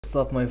What's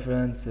up my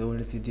friends, so in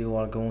this video we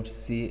are going to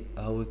see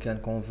how we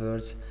can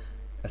convert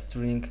a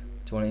string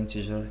to an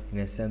integer in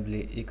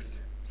assembly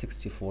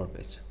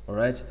x64-bit.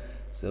 Alright,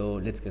 so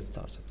let's get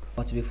started.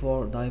 But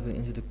before diving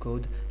into the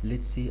code,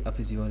 let's see a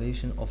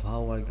visualization of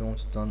how we're going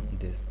to do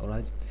this.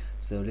 Alright,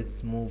 so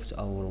let's move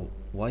to our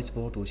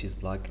whiteboard, which is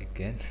black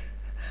again.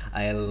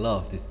 I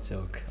love this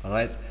joke.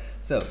 Alright,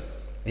 so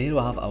here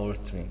we have our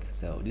string.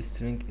 So this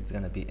string is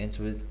gonna be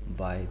entered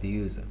by the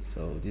user.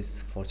 So this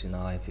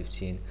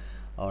 4915.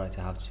 Alright,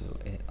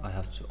 I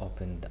have to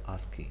open the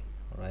ASCII.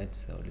 Alright,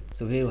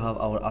 so here we have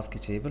our ASCII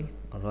table.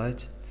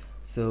 Alright,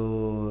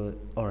 so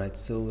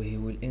he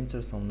will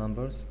enter some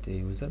numbers, the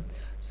user.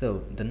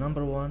 So the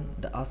number one,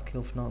 the ASCII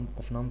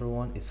of number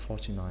one is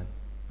 49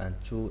 and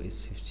 2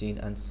 is 15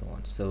 and so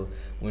on. So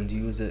when the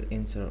user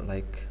enter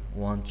like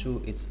 1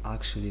 2, it's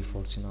actually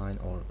 49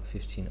 or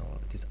 15 or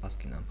this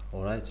ASCII number.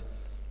 Alright,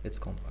 let's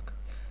come back.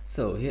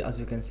 So here, as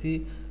you can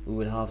see, we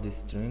will have this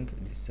string,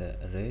 this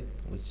array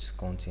which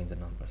contain the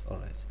numbers.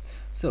 Alright,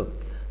 so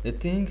the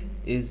thing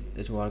is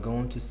that we are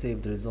going to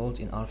save the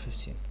result in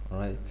R15.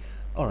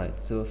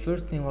 Alright, so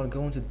first thing we are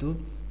going to do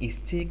is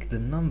take the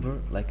number,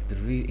 like the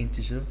real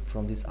integer,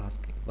 from this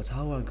ASCII. But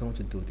how we are going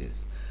to do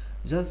this?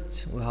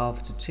 Just we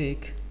have to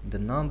take the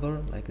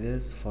number like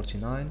this,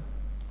 49,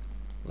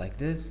 like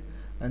this,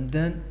 and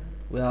then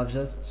we have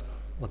just,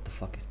 what the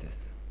fuck is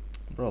this,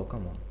 bro,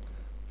 come on,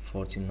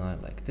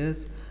 49 like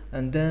this,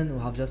 and then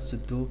we have just to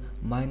do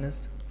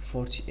minus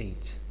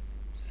 48.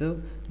 So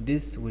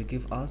this will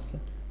give us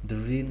the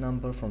real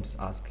number from this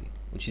ASCII,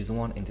 which is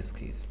 1 in this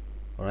case.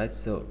 Alright,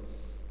 so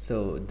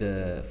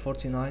the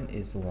 49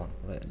 is 1.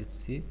 Right, let's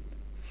see,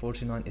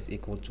 49 is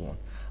equal to 1.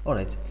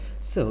 Alright,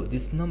 so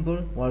this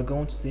number we are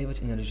going to save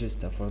it in a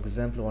register. For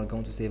example, we are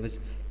going to save it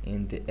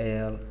in the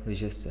AL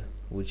register,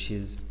 which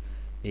is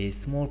a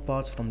small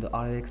part from the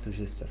RX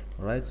register.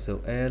 Right,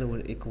 so AL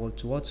will equal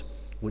to what?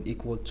 Will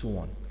equal to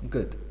 1.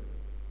 Good,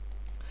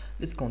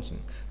 let's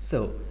continue.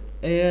 So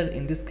AL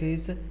in this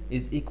case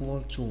is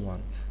equal to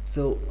 1.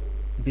 So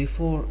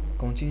before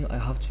continue, I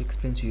have to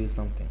explain to you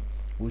something,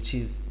 which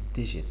is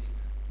digits.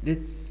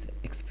 Let's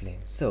explain.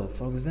 So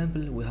for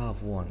example, we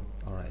have 1.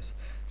 Alright,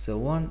 so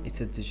 1, it's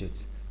a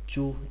digit,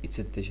 2, it's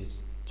a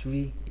digit,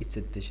 3, it's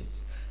a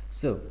digit.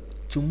 So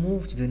to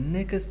move to the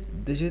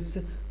next digits,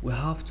 we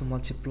have to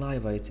multiply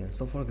by 10.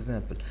 So for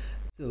example,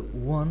 so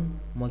 1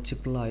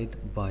 multiplied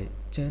by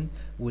 10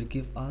 will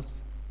give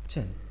us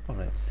 10.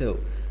 Alright, so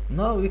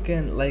now we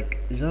can like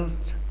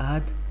just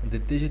add the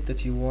digit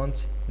that you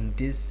want in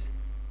this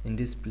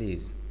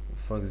place.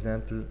 For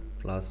example,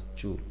 plus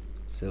 2.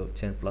 So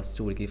 10 plus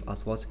 2 will give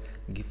us what?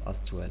 Give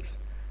us 12.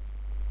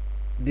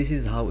 This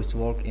is how it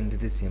works in the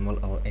decimal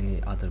or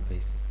any other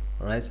basis.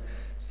 Alright,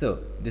 so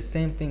the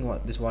same thing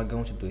what we are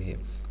going to do here.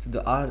 So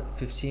the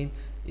R15,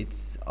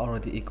 it's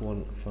already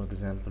equal, for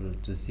example,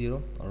 to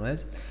 0.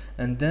 Alright,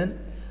 and then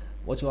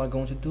what we are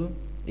going to do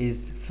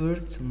is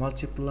first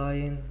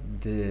multiplying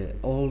the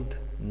old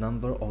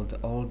number or the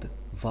old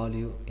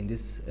value in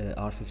this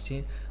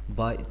R15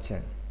 by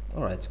 10.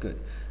 Alright, good.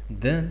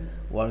 Then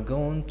we are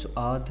going to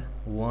add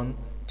 1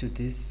 to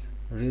this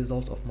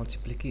result of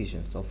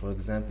multiplication. So for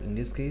example, in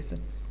this case,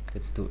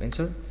 let's do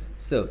enter.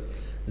 So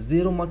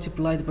 0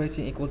 multiplied by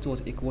 10 equal to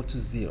what? Equal to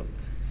 0.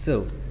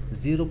 So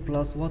 0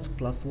 plus what?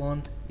 Plus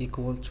 1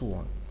 equal to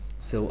 1.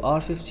 So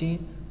R15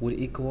 will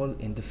equal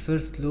in the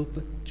first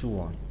loop to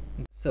 1.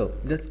 So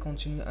let's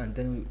continue and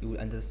then we will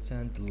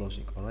understand the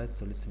logic. Alright,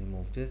 so let's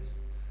remove this.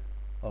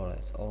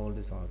 Alright, all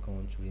this are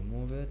going to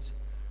remove it.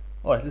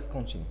 Alright, let's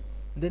continue.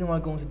 Then we are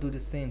going to do the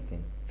same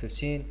thing.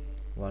 15,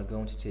 we are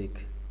going to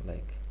take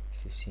like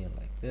 15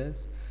 like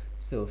this.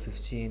 So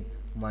 15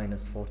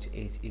 minus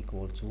 48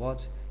 equal to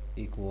what?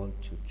 Equal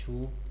to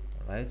 2.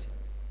 Right,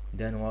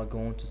 then we are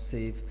going to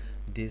save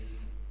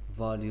this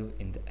value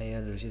in the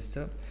AL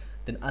register.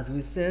 Then, as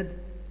we said,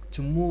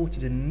 to move to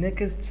the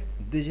next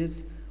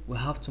digits, we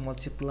have to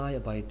multiply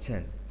by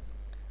 10.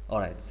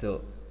 Alright,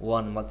 so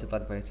 1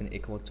 multiplied by 10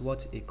 equal to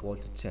what? Equal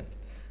to 10.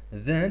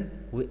 Then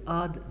we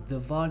add the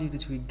value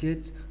that we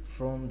get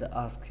from the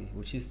ASCII,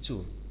 which is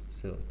 2.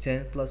 So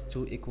 10 plus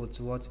 2 equal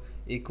to what?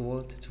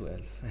 Equal to 12.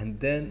 And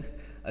then,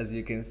 as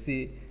you can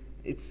see,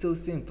 it's so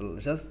simple.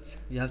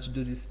 Just you have to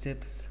do these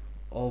steps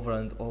over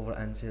and over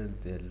until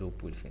the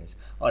loop will finish.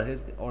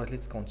 Alright,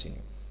 let's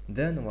continue.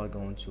 Then we are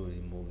going to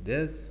remove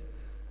this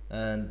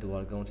and we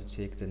are going to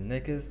take the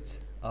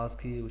next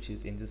ASCII, which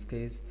is in this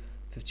case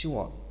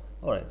 51.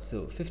 Alright,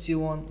 so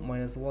 51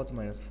 minus what?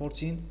 Minus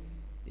 14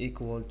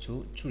 equal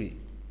to 3.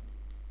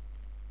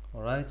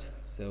 Alright,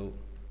 so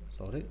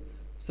 3.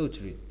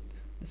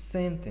 The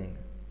same thing,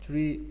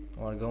 3,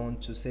 we are going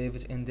to save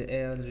it in the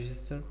AL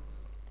register.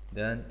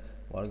 Then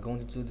we are going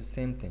to do the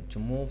same thing. To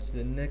move to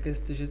the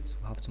next digits,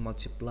 we have to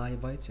multiply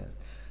by 10.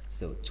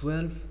 So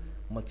 12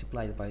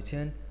 multiplied by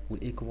 10 will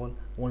equal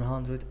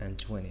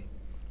 120.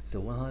 So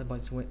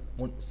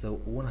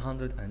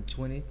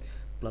 120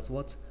 plus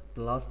what?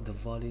 Plus the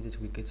value that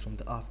we get from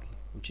the ASCII,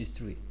 which is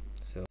 3.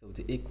 So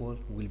the equal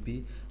will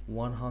be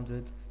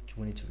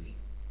 123.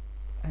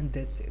 And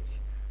that's it.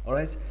 All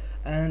right,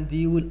 and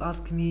you will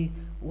ask me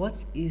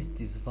what is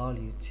this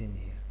value 10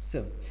 here.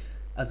 So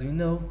as we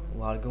know,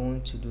 we are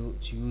going to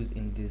use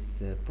in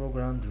this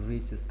program the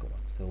read syscall.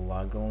 So we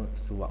are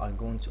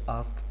going to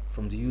ask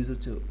from the user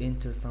to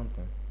enter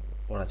something,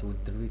 all right,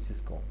 with the read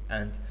syscall,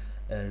 and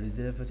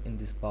reserve it in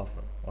this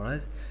buffer. All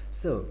right,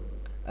 so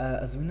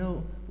as we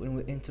know, when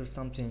we enter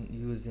something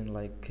using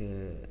like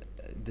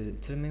the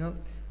terminal,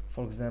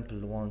 for example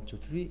 1 2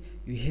 3,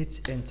 you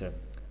hit enter,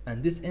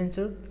 and this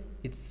enter,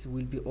 it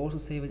will be also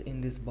saved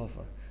in this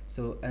buffer.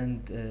 So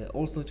and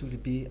also it will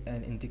be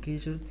an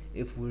indicator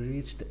if we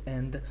reach the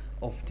end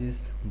of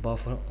this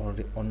buffer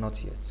or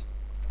not yet.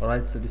 All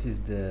right, so this is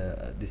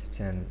the this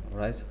 10. All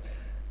right,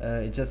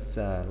 it's just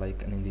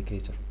like an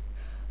indicator.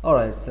 All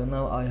right, so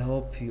now I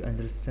hope you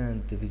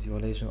understand the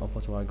visualization of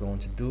what we are going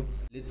to do.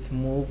 Let's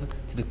move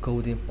to the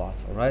coding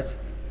part. All right,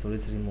 so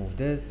let's remove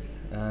this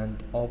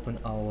and open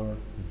our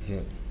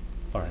vim.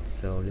 All right,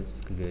 so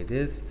let's clear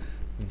this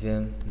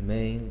vim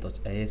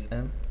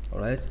main.asm. all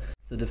right,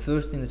 so the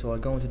first thing that we are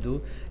going to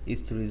do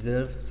is to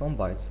reserve some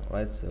bytes. All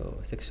right, so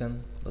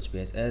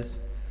section.bss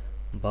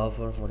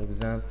buffer, for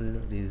example,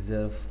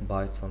 reserve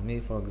bytes for me,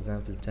 for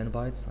example 10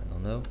 bytes, I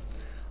don't know.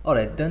 All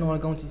right, then we're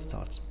going to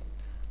start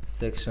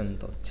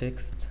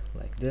section.text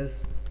like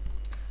this,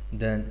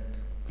 then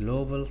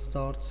global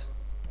start,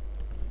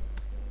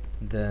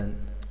 then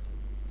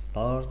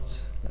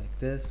start like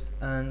this,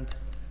 and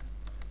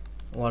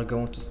we're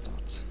going to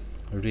start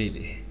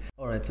really.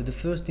 All right, so the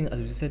first thing, as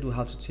we said, we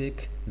have to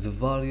take the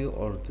value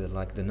or the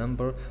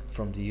number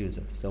from the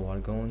user. So we're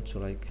going to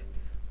like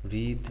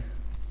read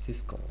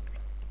syscall,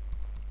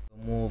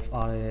 move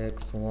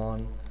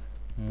rx1,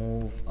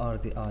 move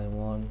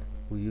rdi1,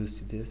 we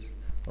used this.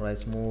 All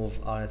right, move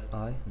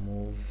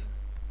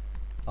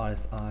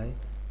rsi,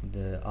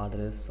 the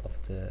address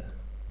of the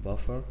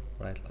buffer,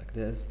 right, like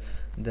this.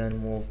 Then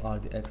move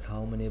rdx,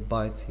 how many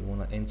bytes you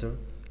want to enter,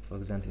 for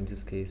example in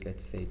this case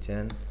let's say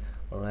 10.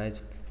 all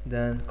right,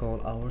 then call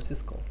our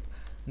syscall.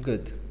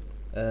 Good.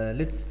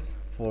 Let's,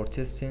 for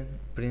testing,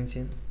 print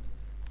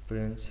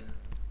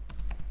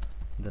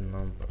the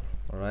number.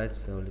 all right,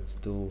 so let's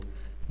do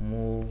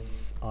move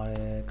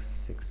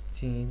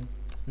rx16,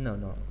 no,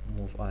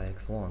 move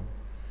rx1,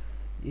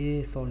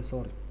 yeah,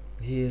 sorry,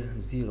 here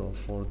 0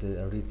 for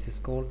the read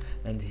syscall,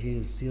 and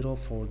here 0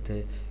 for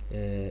the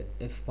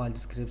f file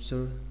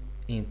descriptor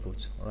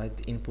input. all right,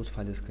 the input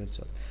file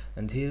descriptor.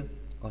 And here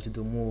I have to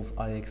do move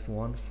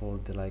rx1 for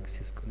the like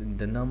syscall,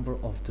 the number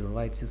of the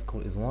write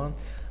syscall is 1,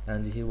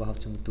 and here we have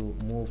to do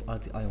move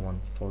rdi1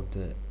 for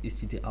the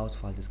std out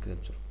file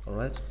descriptor. all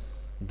right,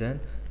 then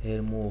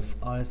here move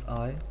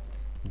rsi,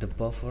 the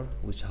buffer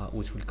which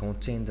will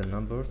contain the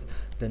numbers,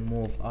 then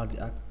move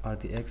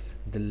rdx,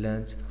 the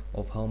length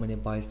of how many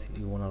bytes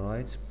you want to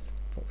write.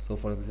 So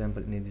for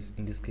example in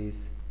this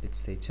case let's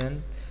say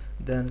 10,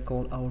 then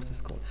call our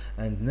syscall,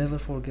 and never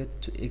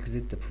forget to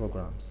exit the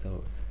program.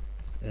 So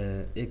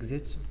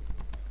exit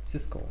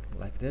syscall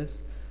like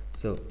this.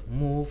 So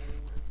move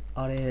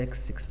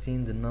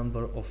rx16, the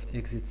number of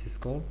exit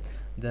syscall,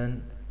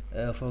 then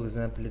for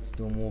example let's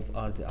do move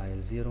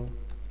rdi0,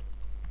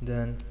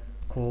 then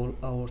call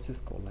our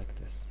syscall like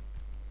this.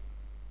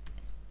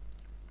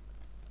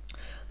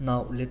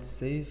 Now let's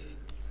save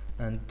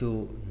and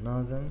do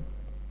nasm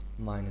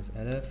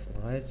 -lf,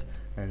 alright,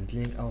 and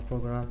link our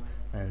program,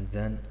 and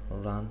then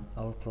run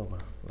our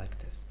program like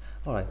this.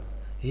 Alright,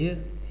 here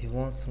he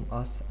wants from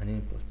us an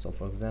input, so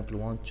for example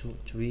 1 2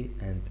 3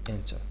 and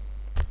enter.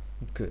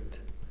 Good.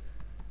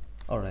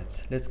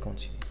 Alright, let's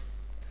continue.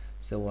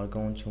 So we're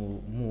going to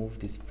move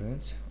this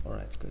print.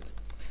 Alright, good.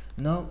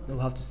 Now we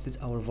have to set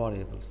our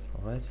variables,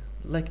 alright,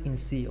 like in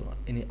C or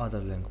any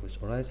other language.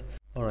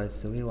 Alright,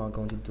 so here we are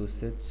going to do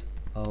set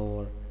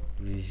our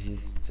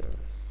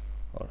registers.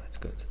 Alright,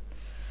 good.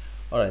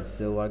 Alright,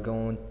 so we're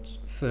going to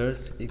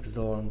first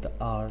XOR the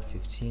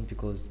R15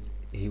 because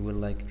he will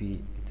like be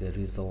the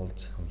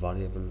result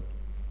variable,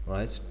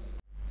 right?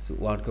 So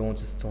we are going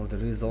to store the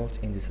result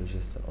in this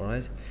register.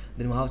 Alright,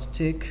 then we have to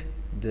take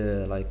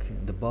the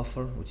the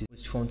buffer which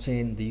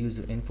contain the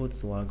user input.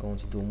 So we are going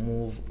to do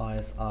move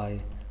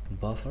rsi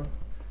buffer,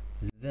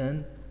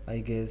 then I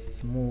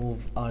guess move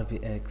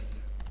rbx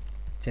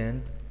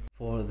 10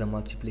 for the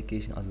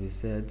multiplication as we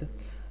said,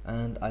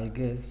 and I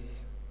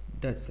guess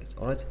that's it.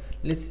 Alright,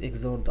 let's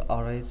XOR the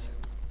arrays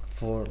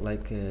for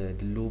the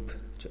loop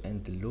to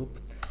end the loop,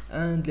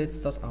 and let's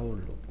start our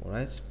loop.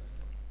 Alright,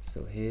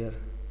 so here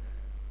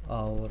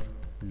our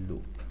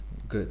loop.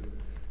 Good,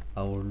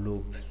 our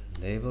loop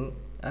label,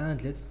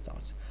 and let's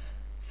start.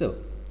 So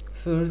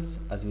first,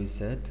 as we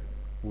said,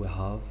 we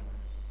have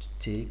to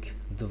take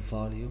the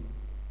value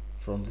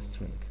from the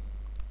string.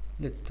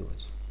 Let's do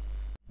it.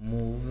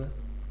 Move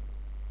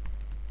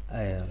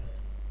r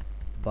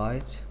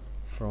byte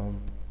from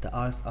the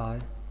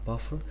rsi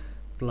buffer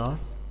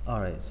plus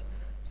arrays.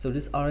 So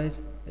this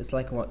arrays is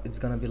like what it's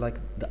gonna be like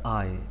the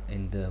I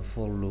in the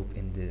for loop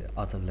in the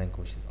other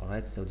languages.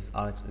 Alright, so this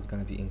arrays is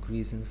gonna be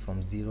increasing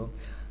from 0.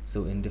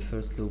 So in the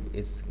first loop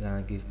it's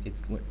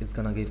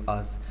gonna give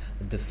us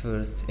the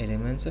first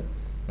element,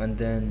 and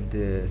then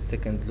the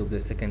second loop, the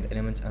second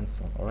element, and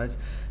so on. All right, so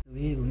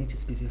here we need to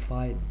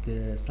specify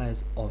the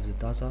size of the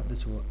data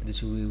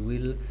that we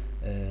will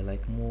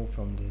like move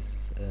from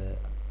this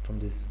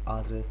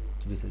address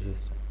to this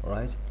register. All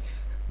right,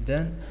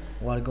 then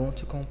we are going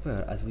to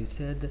compare. As we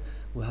said,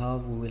 we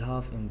will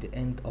have in the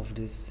end of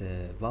this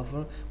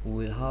buffer,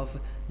 we will have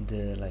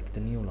the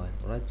new line.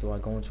 Right, so we are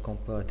going to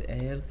compare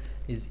the AL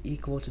is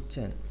equal to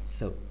 10.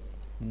 So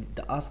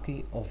the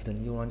ASCII of the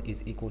new line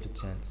is equal to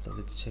 10. So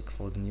let's check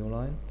for the new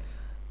line.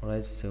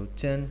 Alright, so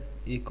 10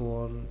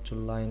 equal to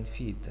line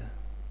feed,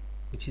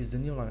 which is the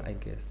new line, I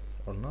guess,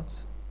 or not?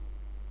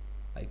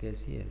 I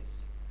guess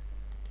yes.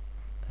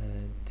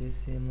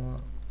 Decimal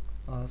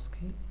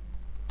ASCII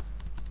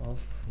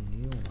of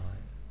new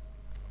line.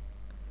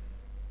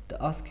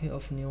 The ASCII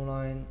of new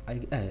line,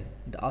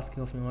 the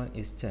ASCII of new line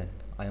is 10.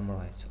 I am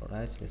right.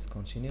 Alright, let's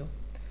continue.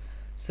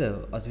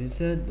 So as we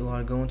said, we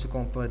are going to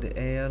compare the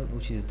AL,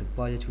 which is the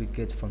budget we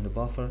get from the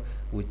buffer,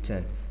 with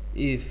 10.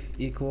 If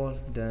equal,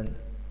 then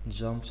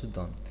jump to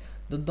done.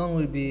 The done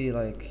will be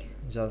like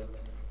just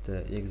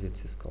the exit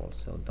syscall,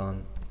 so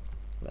done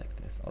like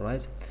this. All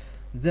right,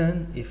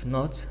 then if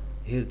not,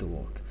 here the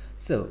work.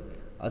 So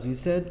as we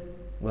said,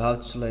 we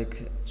have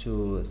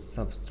to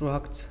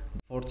subtract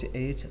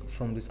 48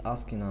 from this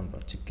ASCII number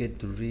to get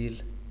the real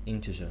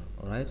integer.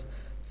 All right,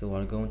 so we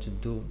are going to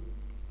do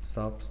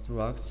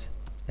subtract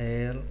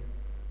AL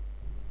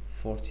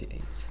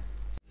 48.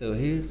 So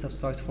here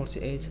subtract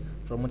 48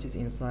 from what is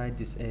inside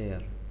this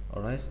AL.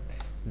 Alright,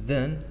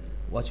 then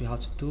what we have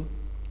to do,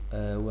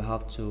 we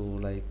have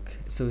to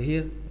so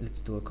here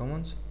let's do a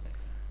comment.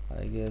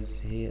 I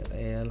guess here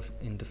AL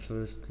in the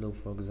first loop,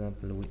 for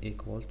example, will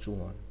equal to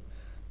 1.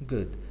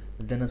 Good.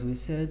 Then as we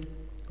said,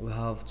 we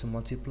have to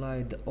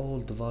multiply the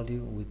old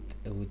value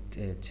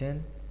with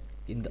 10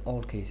 in the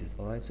all cases.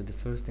 Alright, so the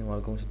first thing we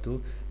are going to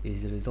do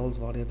is the result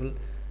variable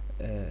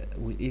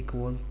will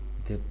equal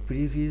the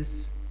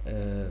previous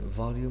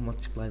value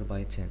multiplied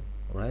by 10.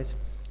 Right,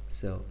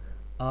 so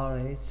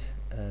RH,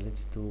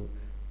 let's do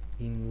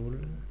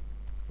emul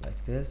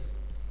like this,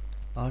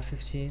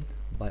 R15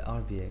 by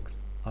RBX.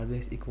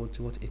 RBX equal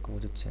to what? Equal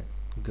to 10.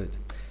 Good.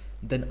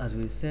 Then as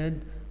we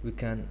said, we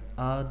can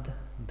add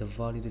the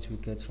value that we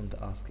get from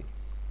the ASCII.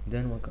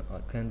 Then we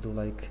can do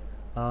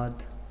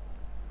add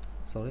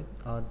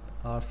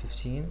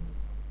R15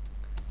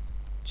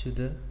 to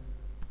the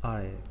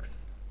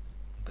RX.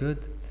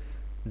 Good.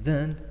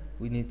 Then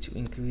we need to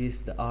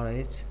increase the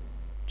RH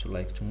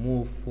to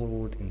move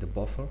forward in the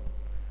buffer.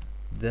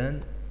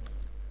 Then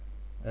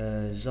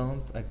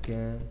jump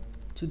again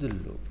to the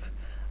loop.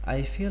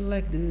 I feel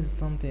like there is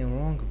something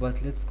wrong,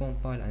 but let's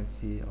compile and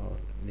see, or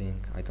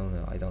link, I don't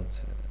know,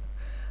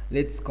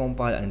 let's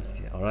compile and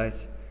see.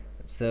 Alright,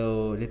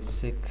 so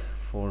let's check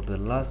for the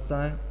last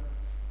time.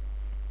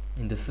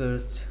 In the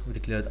first, we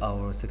declared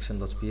our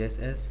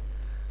section.pss.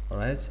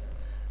 Alright,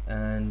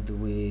 and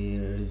we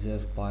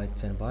reserve byte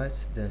 10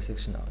 bytes. Then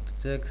section out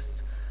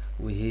text,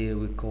 we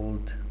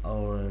called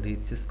our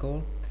read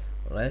syscall.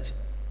 Right,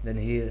 then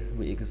here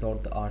we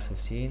exort the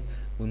R15,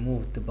 we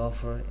moved the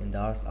buffer in the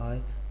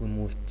RSI, we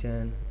moved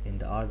 10 in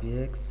the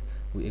RBX,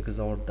 we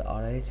exort the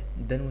RH,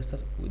 then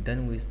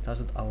we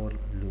started our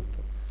loop.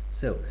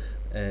 So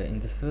in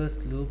the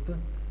first loop,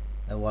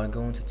 we are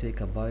going to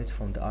take a byte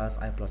from the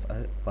RSI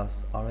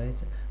plus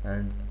RH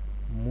and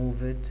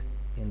move it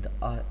in the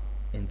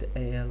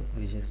AL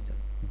register.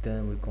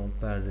 Then we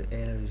compare the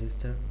AL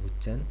register with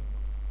 10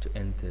 to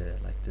end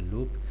the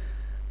loop.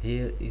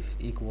 Here, if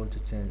equal to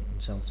 10,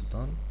 jump to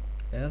done.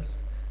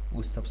 Else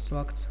we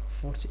subtract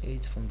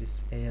 48 from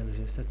this AL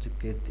register to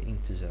get the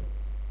integer.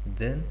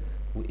 Then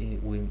we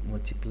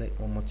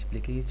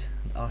multiplicate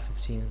the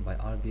R15 by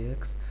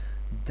RBX.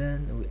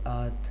 Then we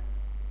add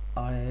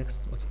RX,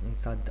 what's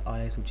inside the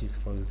RX, which is,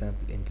 for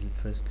example, in the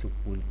first loop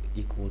will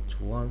equal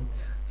to 1.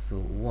 So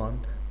 1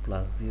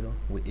 plus 0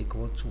 will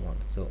equal to 1.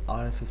 So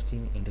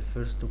R15 in the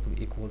first loop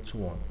will equal to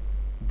 1.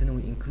 Then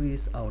we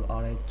increase our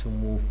RA to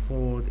move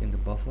forward in the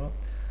buffer.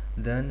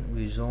 Then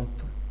we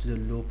jump to the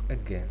loop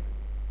again.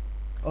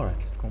 Alright,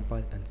 let's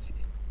compile and see.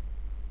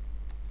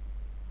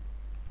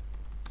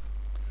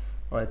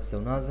 Alright, so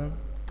nothing,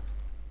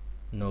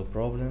 no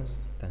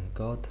problems, thank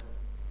God.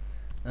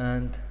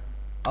 And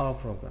our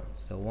program,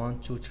 so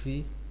 1 2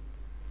 3,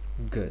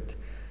 good.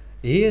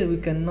 Here we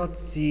cannot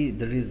see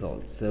the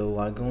results, so we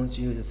are going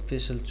to use a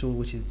special tool,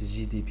 which is the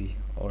GDB,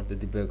 or the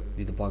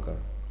debugger.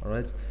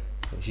 Alright,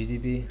 so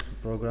GDB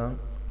program,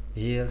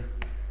 here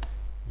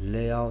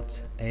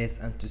layout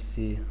ASM to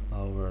see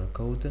our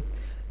code.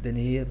 Then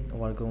here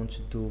we are going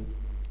to do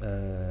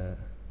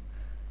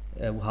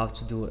we have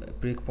to do a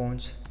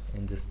breakpoint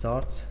in the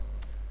start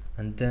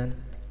and then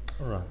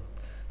run.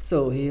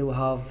 So here we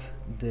have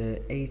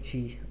the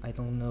 80, I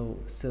don't know,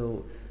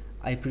 so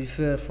I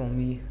prefer for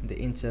me the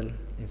Intel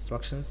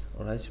instructions.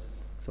 Alright,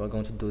 so we're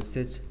going to do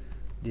set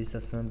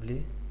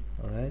disassembly,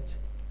 alright,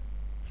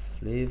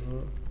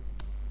 flavor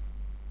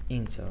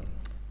Intel,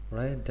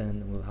 right,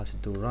 then we'll have to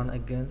do run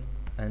again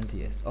and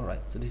yes.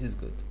 Alright, so this is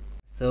good.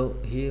 So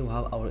here we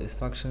have our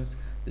instructions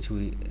that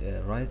we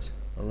write.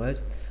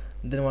 Alright,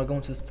 Then we're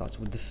going to start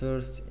with the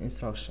first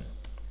instruction,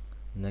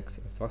 next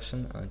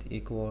instruction, and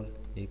equal.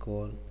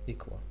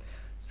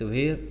 So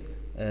here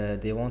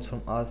they want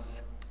from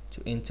us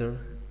to enter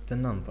the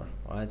number,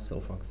 right? So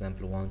for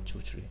example 1 2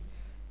 3,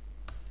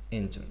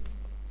 enter.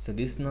 So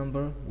this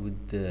number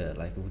with the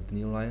with the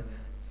new line,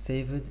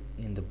 save it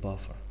in the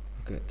buffer.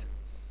 Good.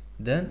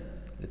 Then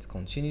let's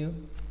continue.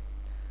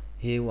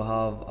 Here we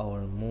have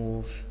our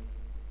move.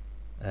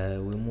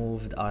 We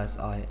moved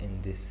RSI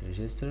in this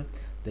register,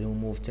 then we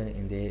move 10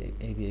 in the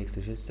ABX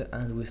register,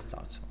 and we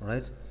start. All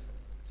right,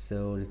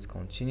 so let's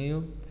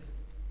continue.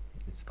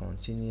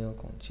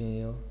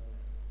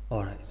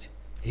 All right,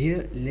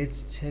 here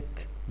let's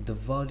check the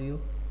value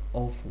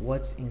of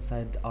what's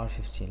inside the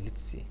R15.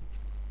 Let's see.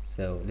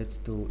 So let's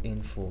do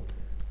info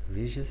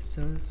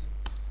registers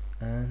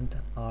and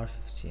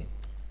R15.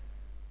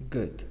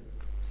 Good.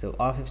 So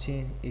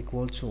R15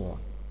 equal to 1.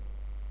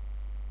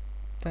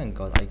 Thank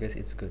God, I guess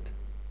it's good.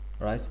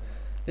 Right,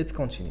 let's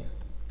continue.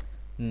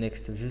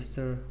 Next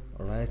register.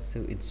 All right,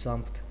 so it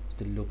jumped to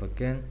the loop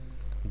again.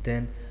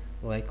 Then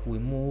we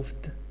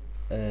moved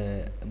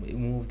a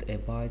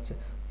byte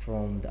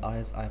from the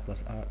RSI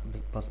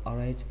plus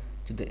RH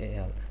to the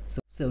AL.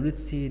 So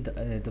let's see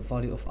the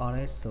value of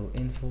RH. So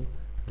info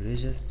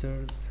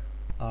registers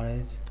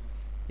RH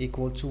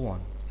equal to 1.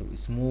 So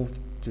it's moved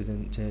to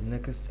the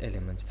next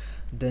element.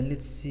 Then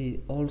let's see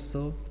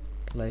also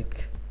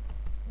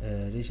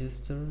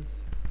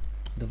registers.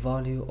 The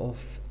value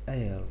of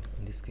AL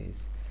in this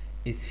case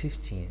is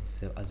 15.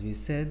 So as we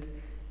said,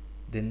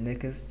 the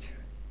next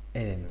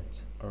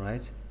element. All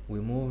right, we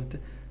moved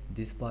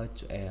this byte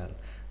to AL.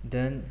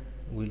 Then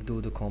we'll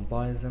do the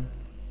comparison.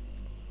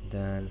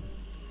 Then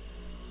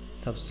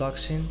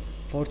subtraction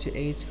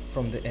 48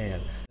 from the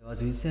AL. So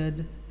as we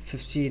said,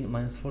 15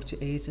 minus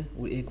 48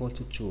 will equal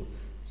to 2.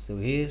 So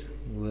here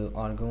we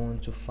are going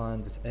to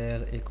find that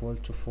AL equal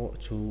to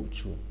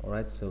 2. All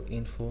right, so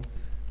info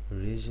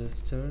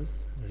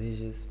registers,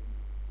 yes,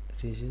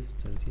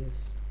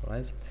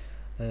 right.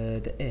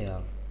 The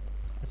AL,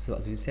 so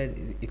as we said,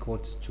 is equal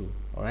to 2.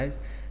 All right,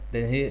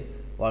 then here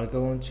we are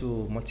going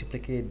to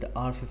multiply the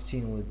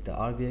R15 with the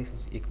RBX,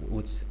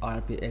 which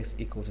RBX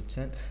equal to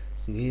 10.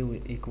 So here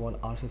we equal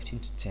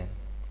R15 to 10.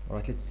 All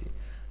right, let's see.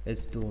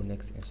 Let's do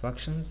next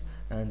instructions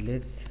and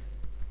let's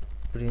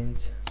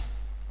print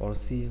or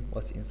see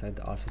what's inside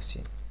the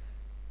R15.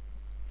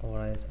 All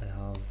right, I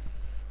have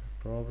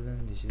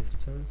problem.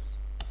 Registers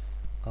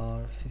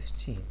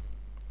R15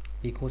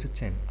 equal to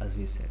 10 as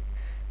we said.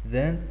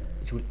 Then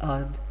it will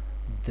add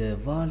the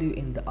value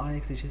in the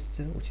RX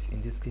register, which is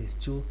in this case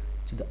 2,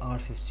 to the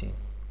R15.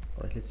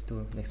 All right, let's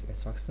do next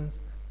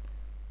instructions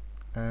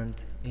and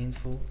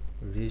info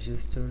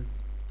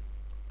registers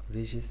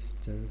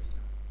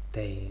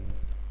damn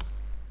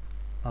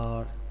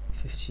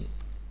R15.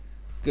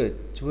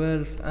 Good.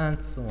 12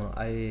 and so on.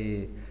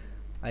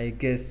 I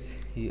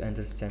guess you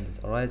understand it.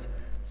 All right,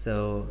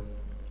 so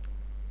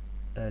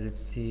let's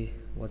see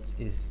what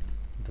is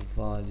the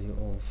value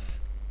of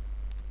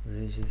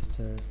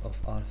registers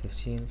of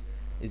R15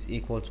 is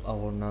equal to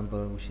our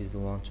number, which is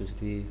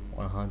 123.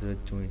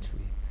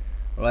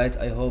 Right,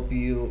 I hope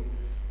you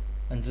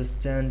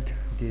understand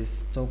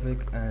this topic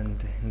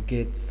and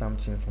get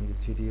something from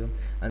this video,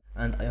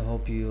 and I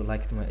hope you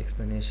liked my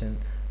explanation.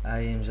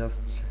 I am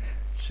just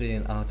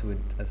chilling out with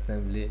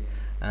assembly,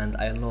 and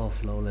I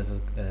love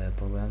low-level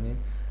programming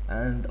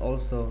and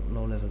also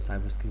low-level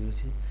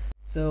cybersecurity.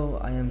 So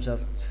I am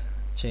just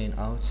chilling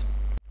out.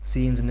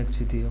 See you in the next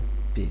video.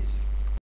 Peace.